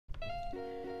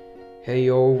Hey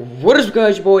yo, what is up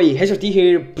guys, your boy HRT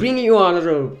here, bringing you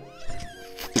another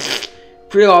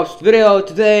pre-ops video.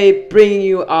 Today, bringing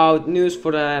you out news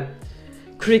for the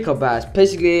Critical Bass.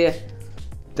 Basically,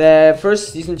 the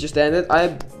first season just ended. I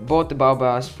bought the Bow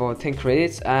Bass for 10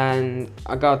 credits and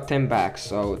I got 10 back.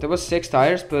 So there was 6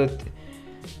 tires, but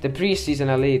the pre-season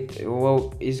elite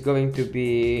is going to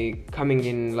be coming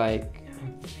in like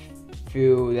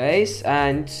few days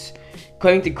and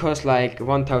going to cost like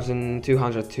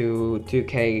 1,200 to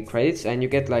 2k credits, and you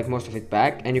get like most of it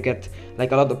back and you get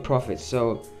like a lot of profits.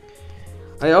 So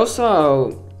I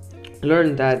also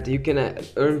learned that you can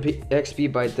earn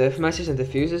XP by death matches and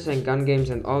defuses and gun games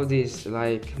and all these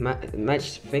like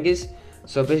match thingies.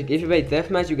 So basically, if you play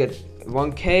deathmatch, you get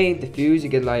 1k, defuse you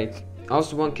get like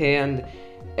also 1k, and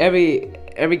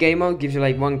every game mode gives you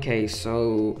like 1k.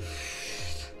 So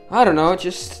I don't know,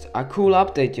 just a cool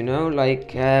update, you know,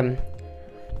 like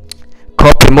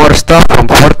copy more stuff from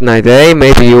Fortnite, eh?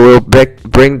 Maybe you will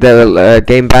bring the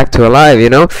game back to alive, you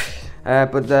know.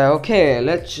 Okay,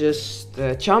 let's just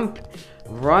jump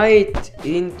right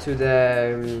into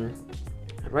the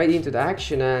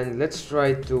action, and let's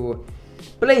try to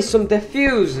play some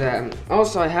defuse.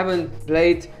 Also, I haven't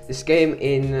played this game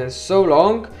in so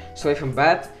long, so if I'm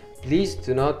bad, please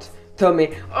do not tell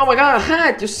me, oh my god,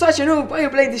 Hat, you're such a noob, why you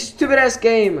playing this stupid ass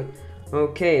game?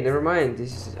 Okay, never mind.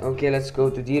 This is okay. Let's go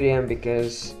to DRM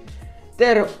because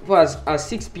there was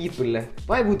 6 people.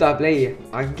 Why would I play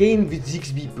a game with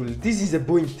 6 people? This is a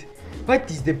point. What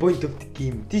is the point of the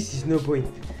game? This is no point.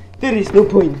 There is no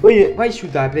point. Why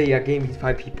should I play a game with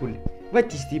 5 people?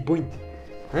 What is the point?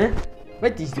 Huh?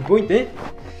 What is the point, eh?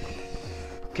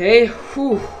 Okay.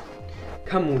 Whew.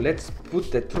 Come on, let's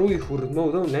put the Troyhurd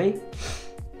mode on, eh?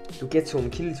 To get some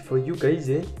kills for you guys,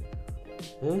 eh?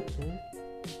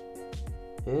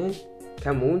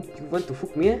 Come on, you want to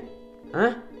fuck me, eh?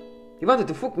 Huh? You wanted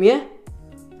to fuck me, eh?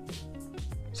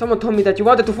 Someone told me that you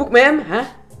wanted to fuck me, huh?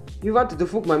 You wanted to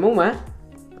fuck my mom, huh?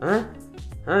 Huh?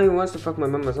 Huh? You wants to fuck my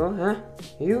mom as well, huh?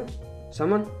 You?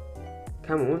 Someone?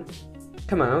 Come on.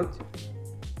 Come out.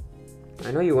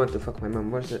 I know you want to fuck my mom.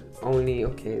 What's it? Only,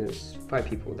 okay, there's 5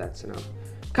 people, that's enough.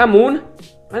 Come on!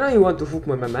 I know you want to fuck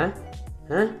my mom, huh?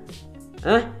 Huh?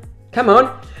 Huh? Come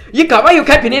on! Why you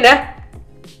camping in, eh?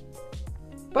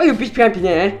 Why you bitch camping,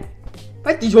 eh?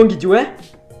 What is wrong with you, eh?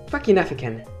 Fucking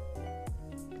African.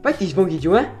 What is wrong with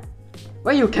you, eh?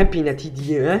 Why you camping at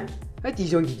TD, eh? What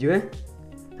is wrong with you, eh?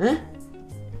 Huh?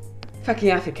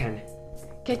 Fucking African.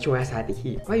 Get your ass out of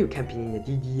here. Why you camping in the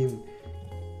DDM?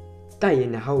 Die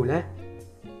in the hole, eh?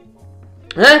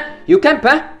 Huh? You camp,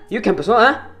 eh? You camp as well,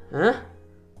 eh? Huh?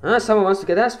 Huh? Someone wants to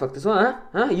get ass fucked as well, huh?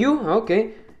 Huh? You?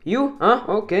 Okay. You? Huh?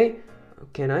 Okay.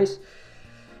 Okay, nice.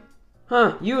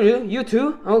 Huh? You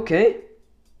too? Okay.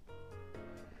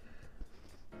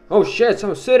 Oh shit,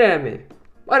 someone shot at me.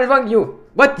 What is wrong with you?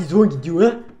 What is wrong with you,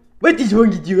 huh? What is wrong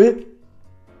with you, huh?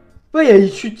 Why are you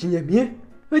shooting at me, huh?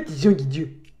 What is wrong with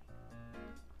you?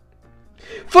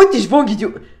 What is wrong with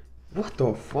you? What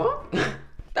the fuck?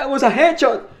 That was a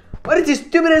headshot! What is this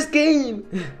stupid ass game?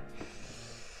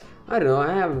 I don't know,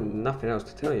 I have nothing else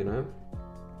to tell you now.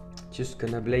 Just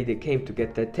gonna play the game to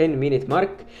get the 10-minute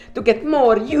mark to get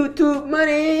more YouTube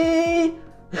money.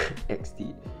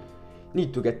 XD.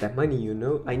 Need to get that money, you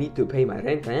know. I need to pay my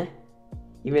rent, eh?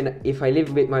 Even if I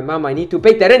live with my mom, I need to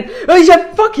pay the rent. Oh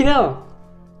shit, fucking hell!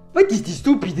 What is this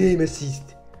stupid aim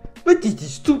assist? What is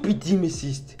this stupid aim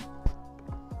assist?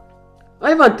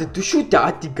 I wanted to shoot the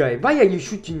other guy. Why are you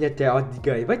shooting at the other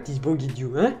guy? What is wrong with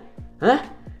you, huh? Huh?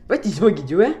 What is wrong with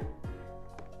you, eh?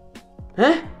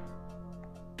 Huh?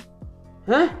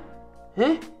 Huh?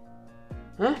 Huh?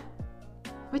 Huh?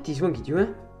 What is wrong with you, huh?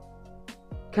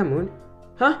 Come on.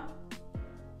 Huh?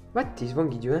 What is wrong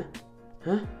with you, huh?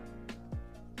 Huh?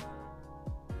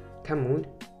 Come on.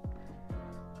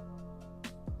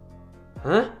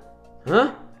 Huh?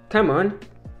 Huh? Come on.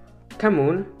 Come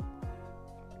on.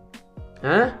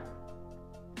 Huh?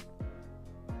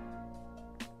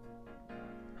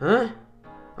 Huh?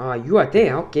 Oh, you are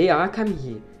there. Okay, I'll come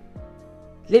here.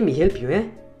 Let me help you, eh?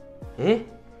 Eh?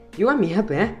 You want me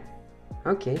help, eh?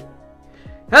 Okay.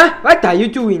 Huh? What are you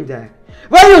doing there?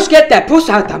 Why you scared that puss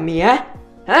out of me, eh?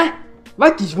 Huh?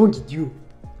 What is wrong with you?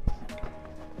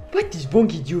 What is wrong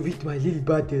with you with my little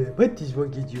brother? What is wrong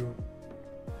with you?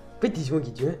 What is wrong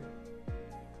with you, eh?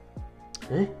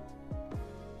 Huh?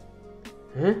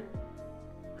 Huh?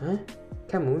 Huh?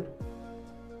 Come on.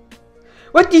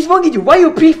 What is wrong with you? Why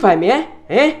you pre-fire me, eh?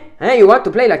 Eh? Eh? You want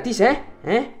to play like this, eh?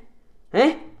 Eh?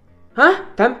 Eh? Huh?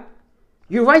 Come.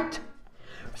 You right?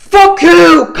 Fuck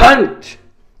you, cunt!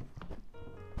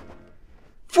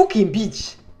 Fucking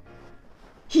bitch!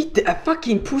 A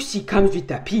fucking pussy comes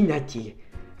with a peanut here.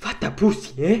 What a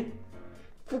pussy, eh?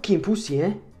 Fucking pussy,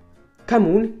 eh? Come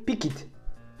on, pick it.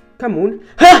 Come on.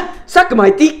 Ha! Suck my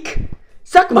dick!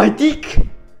 Suck my dick!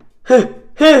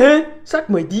 Suck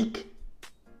my dick!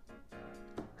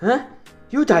 Huh?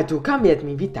 You try to come at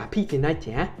me with a peanut,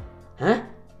 eh? Huh?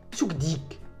 Suck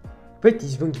dick. Wat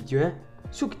is wrong with you, eh?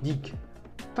 Suck dick.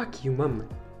 Fuck you, mom.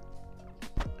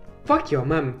 Fuck your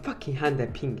mom. Fucking hand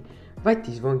that ping. What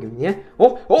is wrong with me, eh?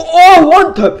 Oh,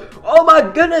 one tap! Oh my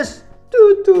goodness!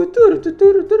 Look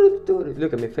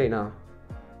at me face now.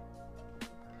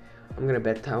 I'm gonna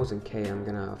bet 1000k. I'm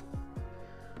gonna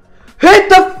hit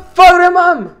the fucking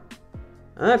mom!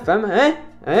 Fam,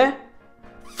 eh?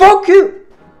 Fuck you!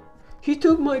 He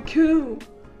took my kill.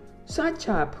 Such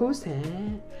a pussy.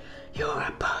 You're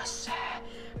a pussy.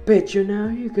 Bet you now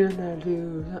you're gonna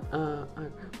lose.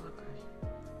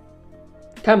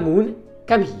 Come on,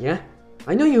 come here.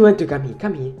 I know you want to come here.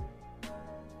 Come here.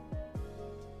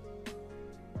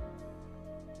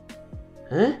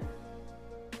 Huh?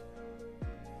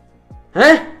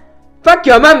 Huh? Fuck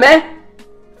your mom, eh?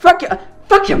 Fuck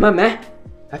your mom, eh?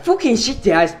 I fucking shit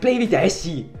your ass. Play with the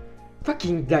SC.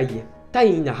 Fucking die. Die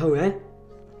in the hole, eh?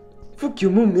 Fuck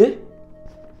your mom, eh?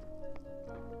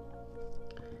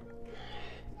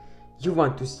 You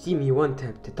want to see me one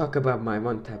tap, to talk about my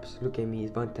one taps. Look at me,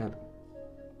 it's one tap.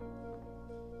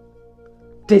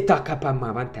 They talk about my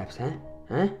one taps, huh?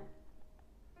 Huh?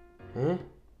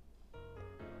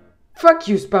 Fuck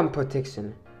you, spam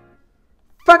protection.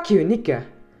 Fuck you, nigga.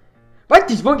 What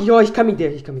is wrong? Oh, he's coming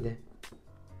there,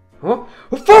 Oh,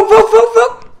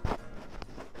 fuck!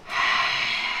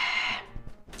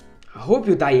 I hope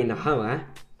you die in the hell, huh?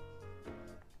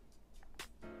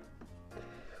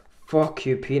 Fuck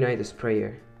you, peanut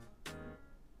sprayer.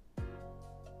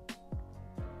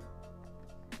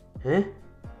 Huh?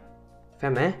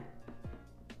 Fam, eh?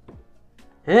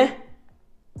 Huh?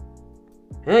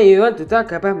 Huh? You want to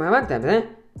talk about my one time, huh?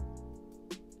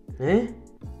 Huh?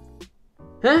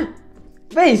 Huh?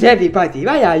 Where is everybody?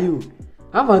 Where are you?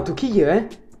 I want to kill you, eh?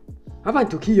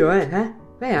 Huh?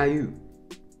 Where are you?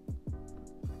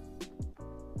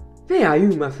 Where are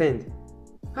you, my friend?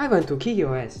 I want to kill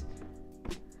your ass.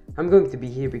 I'm going to be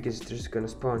here because they're just gonna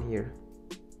spawn here.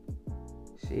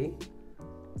 See?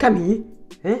 Come here,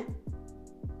 eh?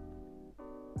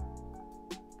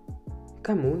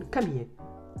 Come on, come here.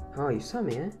 Oh, you saw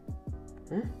me, eh?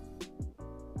 Huh?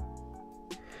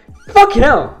 Fucking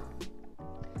hell!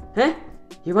 Huh?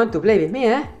 You want to play with me,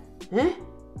 eh? Huh?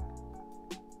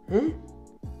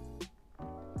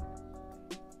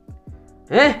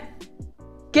 Eh?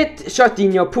 Get shot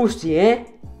in your pussy, eh?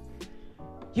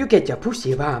 You get your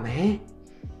pussy warm, eh?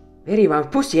 Very warm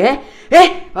pussy, eh?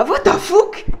 Eh? What the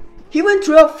fuck? He went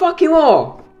through a fucking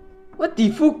wall! What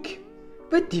the fuck?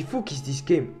 What the fuck is this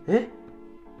game, eh?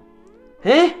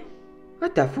 Eh?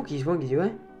 What the fuck is wrong with you, eh?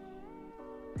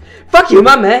 Fuck you,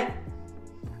 mom, eh?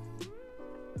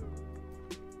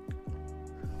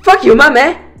 Fuck you, mom,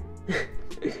 eh?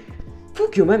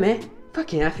 Fuck you, mom, eh?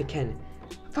 Fucking African.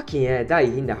 Fucking die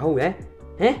in the hole, eh?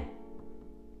 Eh?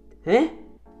 Eh?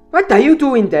 What are you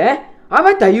doing there?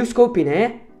 What are you scoping,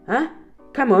 eh? Huh?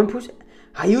 Come on, pussy.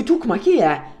 Are you took my kill,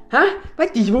 eh? Huh?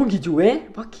 What is wrong with you, eh?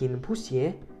 Fucking pussy,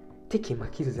 eh? Taking my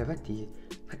kills, eh? What is...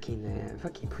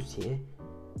 Fucking pussy, eh?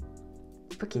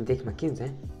 Fucking take my kills, eh?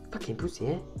 Fucking pussy,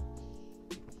 eh?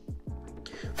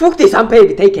 Fuck this, I'm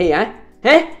paying take, eh?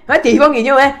 Eh? What is wrong with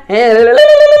you, eh?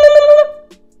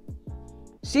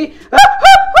 See?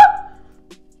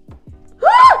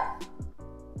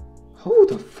 How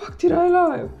the fuck did I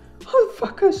live? How the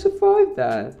fuck I survived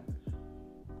that?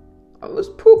 I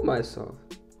almost pooped myself.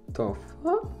 The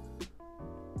fuck?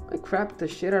 I crapped the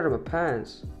shit out of my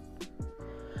pants.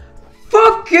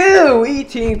 Fuck you!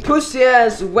 Eating pussy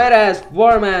ass, wet ass,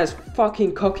 warm ass,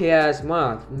 fucking cocky ass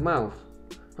mouth.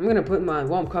 I'm gonna put my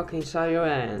warm cock inside your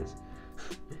hands.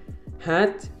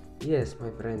 Hat? Yes, my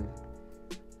friend.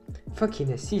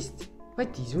 Fucking assist.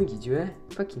 What is wrong with you, eh?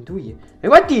 Fucking do you? Hey,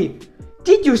 what the?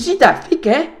 Did you see that flick,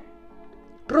 eh?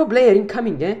 Pro player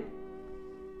incoming, eh?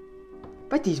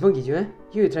 What is wrong with you, eh?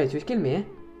 You try to kill me, eh?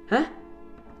 Huh?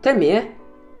 Tell me, eh?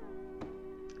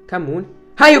 Come on.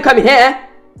 How you coming here, eh?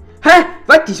 Huh?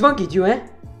 What is wrong with you, eh?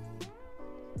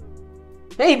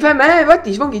 Hey, fam, eh? What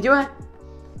is wrong with you, eh?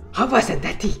 How wasn't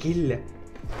that a kill?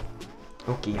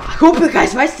 Okay, I hope you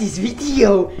guys watched this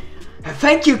video.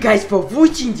 Thank you guys for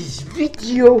watching this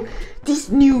video. This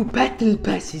new battle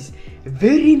pass is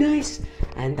very nice,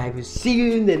 and I will see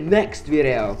you in the next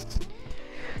video.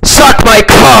 Suck my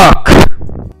cock!